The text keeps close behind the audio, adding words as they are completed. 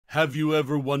Have you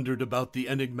ever wondered about the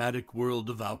enigmatic world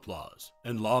of outlaws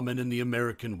and lawmen in the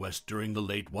American West during the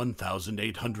late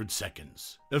 1800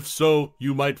 seconds? If so,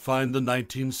 you might find the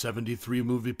 1973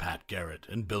 movie Pat Garrett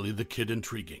and Billy the Kid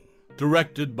intriguing.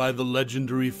 Directed by the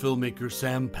legendary filmmaker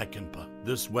Sam Peckinpah,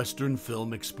 this Western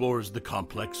film explores the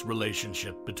complex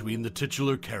relationship between the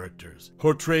titular characters,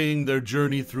 portraying their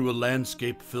journey through a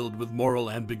landscape filled with moral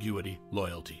ambiguity,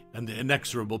 loyalty, and the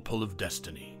inexorable pull of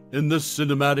destiny. In this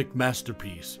cinematic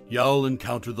masterpiece, you'll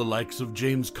encounter the likes of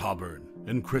James Coburn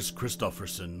and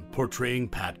Kristofferson portraying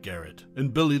Pat Garrett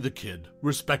and Billy the Kid,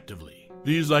 respectively.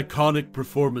 These iconic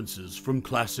performances from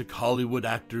classic Hollywood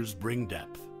actors bring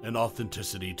depth and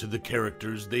authenticity to the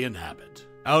characters they inhabit.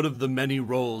 Out of the many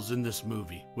roles in this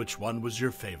movie, which one was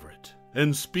your favorite?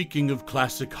 And speaking of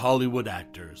classic Hollywood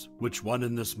actors, which one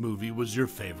in this movie was your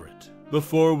favorite?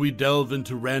 Before we delve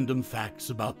into random facts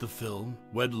about the film,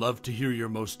 we'd love to hear your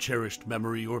most cherished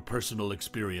memory or personal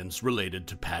experience related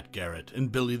to Pat Garrett and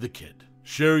Billy the Kid.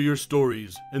 Share your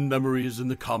stories and memories in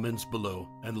the comments below,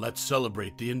 and let's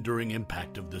celebrate the enduring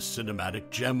impact of this cinematic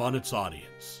gem on its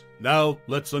audience. Now,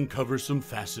 let's uncover some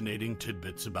fascinating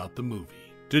tidbits about the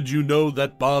movie. Did you know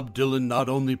that Bob Dylan not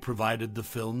only provided the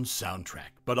film's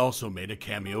soundtrack, but also made a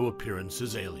cameo appearance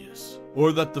as Alias?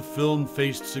 Or that the film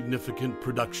faced significant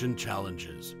production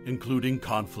challenges, including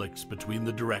conflicts between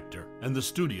the director and the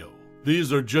studio?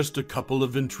 These are just a couple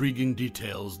of intriguing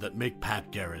details that make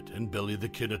Pat Garrett and Billy the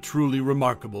Kid a truly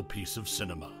remarkable piece of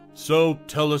cinema. So,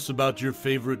 tell us about your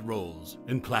favorite roles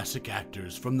and classic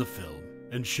actors from the film,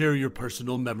 and share your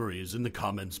personal memories in the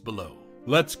comments below.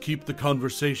 Let's keep the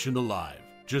conversation alive,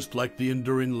 just like the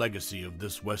enduring legacy of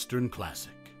this Western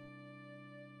classic.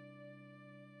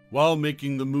 While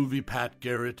making the movie Pat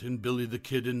Garrett and Billy the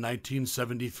Kid in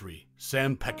 1973,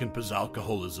 Sam Peckinpah's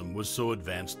alcoholism was so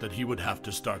advanced that he would have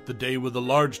to start the day with a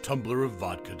large tumbler of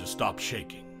vodka to stop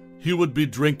shaking. He would be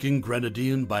drinking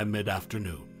grenadine by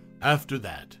mid-afternoon. After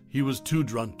that, he was too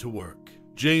drunk to work.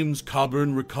 James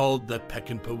Coburn recalled that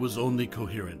Peckinpah was only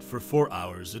coherent for 4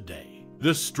 hours a day.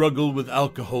 This struggle with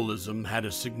alcoholism had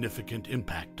a significant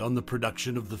impact on the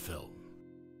production of the film.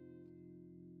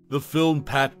 The film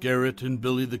Pat Garrett and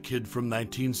Billy the Kid from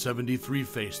 1973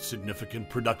 faced significant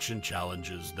production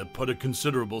challenges that put a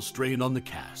considerable strain on the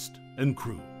cast and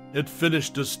crew. It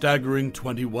finished a staggering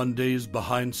 21 days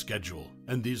behind schedule,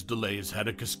 and these delays had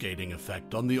a cascading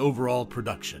effect on the overall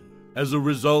production. As a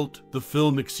result, the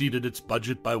film exceeded its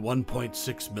budget by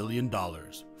 $1.6 million,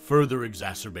 further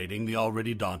exacerbating the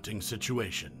already daunting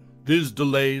situation. These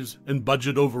delays and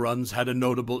budget overruns had a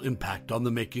notable impact on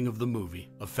the making of the movie,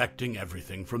 affecting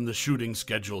everything from the shooting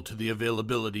schedule to the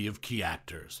availability of key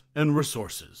actors and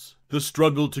resources. The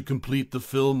struggle to complete the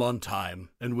film on time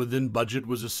and within budget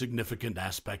was a significant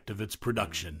aspect of its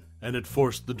production, and it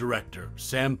forced the director,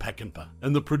 Sam Peckinpah,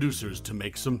 and the producers to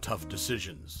make some tough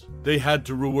decisions. They had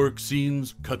to rework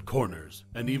scenes, cut corners,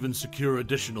 and even secure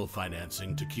additional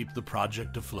financing to keep the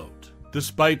project afloat.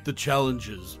 Despite the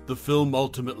challenges, the film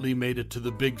ultimately made it to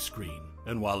the big screen,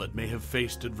 and while it may have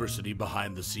faced adversity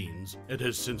behind the scenes, it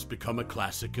has since become a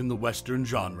classic in the Western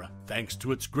genre, thanks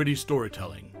to its gritty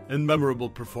storytelling and memorable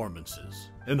performances.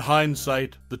 In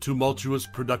hindsight, the tumultuous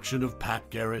production of Pat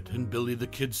Garrett and Billy the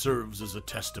Kid serves as a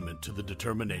testament to the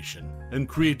determination and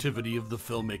creativity of the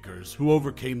filmmakers who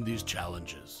overcame these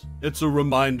challenges. It's a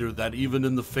reminder that even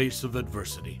in the face of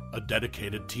adversity, a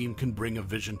dedicated team can bring a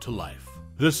vision to life.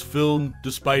 This film,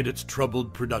 despite its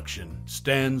troubled production,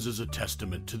 stands as a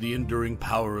testament to the enduring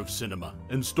power of cinema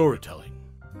and storytelling.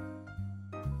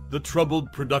 The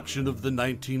troubled production of the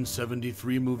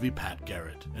 1973 movie Pat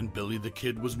Garrett and Billy the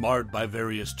Kid was marred by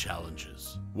various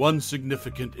challenges. One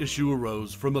significant issue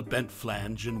arose from a bent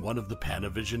flange in one of the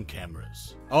Panavision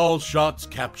cameras. All shots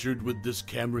captured with this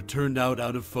camera turned out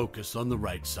of focus on the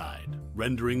right side,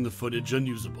 rendering the footage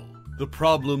unusable. The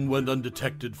problem went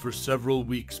undetected for several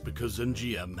weeks because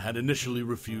MGM had initially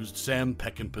refused Sam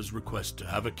Peckinpah's request to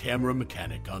have a camera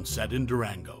mechanic on set in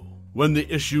Durango. When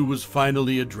the issue was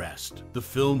finally addressed, the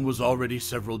film was already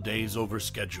several days over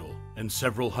schedule and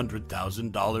several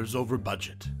 $100,000 over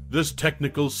budget. This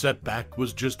technical setback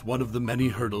was just one of the many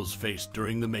hurdles faced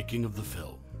during the making of the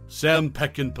film. Sam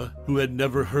Peckinpah, who had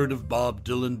never heard of Bob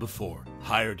Dylan before,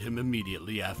 hired him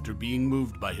immediately after being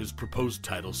moved by his proposed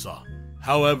title song.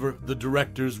 However, the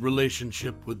director's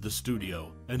relationship with the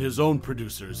studio and his own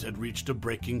producers had reached a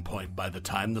breaking point by the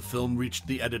time the film reached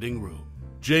the editing room.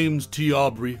 James T.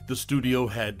 Aubrey, the studio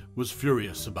head, was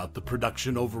furious about the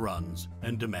production overruns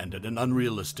and demanded an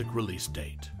unrealistic release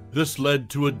date. This led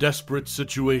to a desperate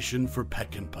situation for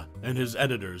Peckinpah and his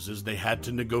editors as they had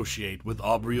to negotiate with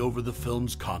Aubrey over the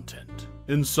film's content.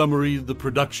 In summary, the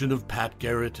production of Pat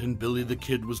Garrett and Billy the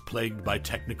Kid was plagued by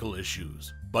technical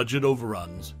issues, budget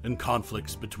overruns, and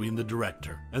conflicts between the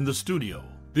director and the studio.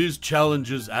 These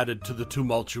challenges added to the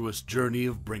tumultuous journey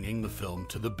of bringing the film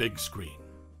to the big screen.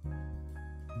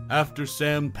 After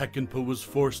Sam Peckinpah was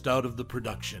forced out of the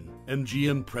production,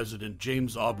 MGM president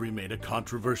James Aubrey made a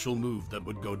controversial move that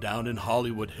would go down in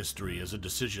Hollywood history as a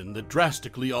decision that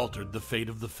drastically altered the fate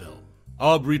of the film.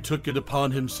 Aubrey took it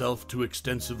upon himself to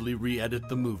extensively re-edit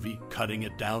the movie, cutting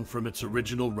it down from its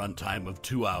original runtime of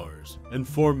 2 hours and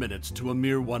 4 minutes to a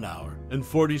mere 1 hour and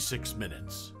 46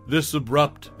 minutes. This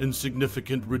abrupt and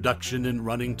significant reduction in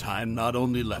running time not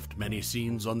only left many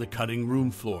scenes on the cutting room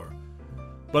floor,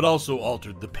 but also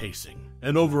altered the pacing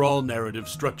and overall narrative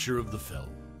structure of the film.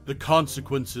 The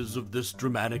consequences of this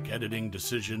dramatic editing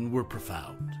decision were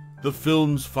profound. The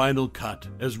film's final cut,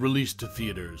 as released to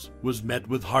theaters, was met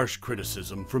with harsh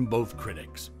criticism from both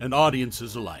critics and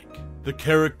audiences alike. The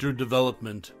character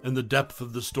development and the depth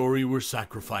of the story were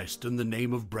sacrificed in the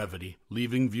name of brevity,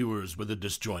 leaving viewers with a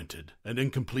disjointed and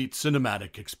incomplete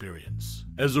cinematic experience.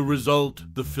 As a result,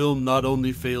 the film not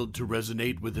only failed to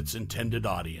resonate with its intended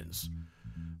audience,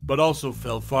 but also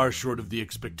fell far short of the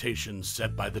expectations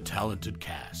set by the talented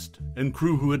cast and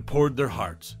crew who had poured their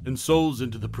hearts and souls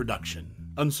into the production.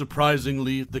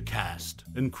 Unsurprisingly, the cast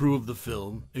and crew of the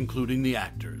film, including the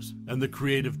actors and the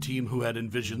creative team who had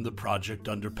envisioned the project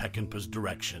under Peckinpah's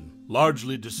direction,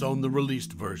 largely disowned the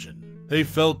released version. They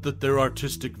felt that their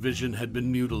artistic vision had been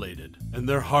mutilated and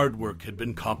their hard work had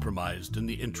been compromised in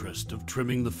the interest of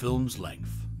trimming the film's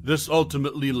length. This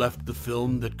ultimately left the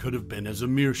film that could have been as a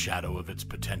mere shadow of its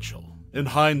potential. In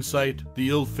hindsight, the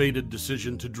ill-fated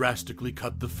decision to drastically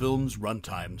cut the film's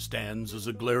runtime stands as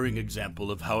a glaring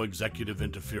example of how executive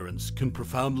interference can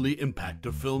profoundly impact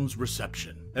a film's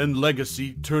reception and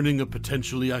legacy, turning a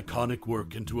potentially iconic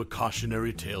work into a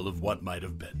cautionary tale of what might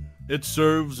have been. It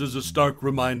serves as a stark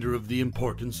reminder of the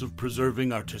importance of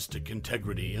preserving artistic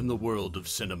integrity in the world of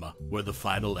cinema, where the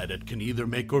final edit can either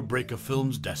make or break a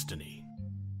film's destiny.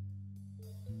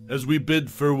 As we bid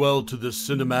farewell to this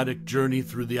cinematic journey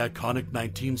through the iconic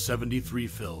 1973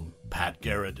 film, Pat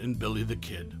Garrett and Billy the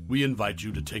Kid, we invite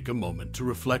you to take a moment to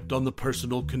reflect on the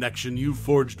personal connection you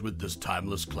forged with this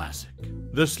timeless classic.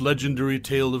 This legendary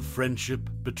tale of friendship,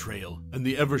 betrayal, and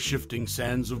the ever-shifting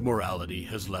sands of morality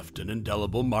has left an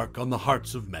indelible mark on the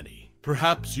hearts of many.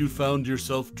 Perhaps you found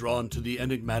yourself drawn to the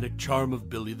enigmatic charm of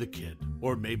Billy the Kid,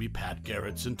 or maybe Pat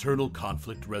Garrett's internal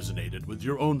conflict resonated with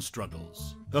your own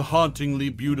struggles. The hauntingly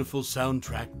beautiful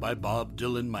soundtrack by Bob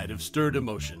Dylan might have stirred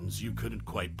emotions you couldn't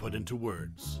quite put into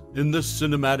words. In this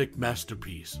cinematic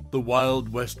masterpiece, the Wild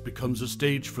West becomes a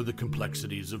stage for the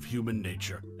complexities of human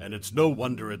nature, and it's no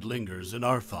wonder it lingers in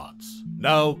our thoughts.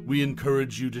 Now, we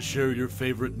encourage you to share your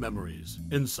favorite memories,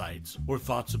 insights, or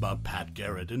thoughts about Pat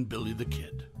Garrett and Billy the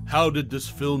Kid. How did this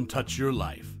film touch your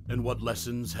life, and what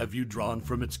lessons have you drawn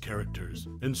from its characters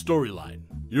and storyline?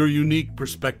 Your unique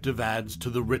perspective adds to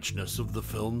the richness of the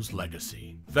film's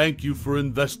legacy. Thank you for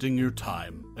investing your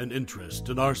time and interest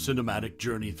in our cinematic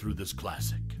journey through this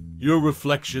classic. Your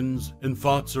reflections and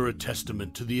thoughts are a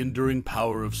testament to the enduring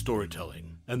power of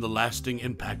storytelling and the lasting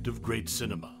impact of great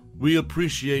cinema. We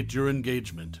appreciate your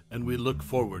engagement, and we look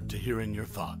forward to hearing your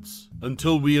thoughts.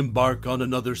 Until we embark on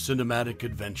another cinematic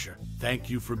adventure,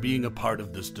 thank you for being a part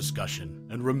of this discussion,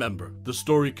 and remember, the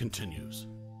story continues.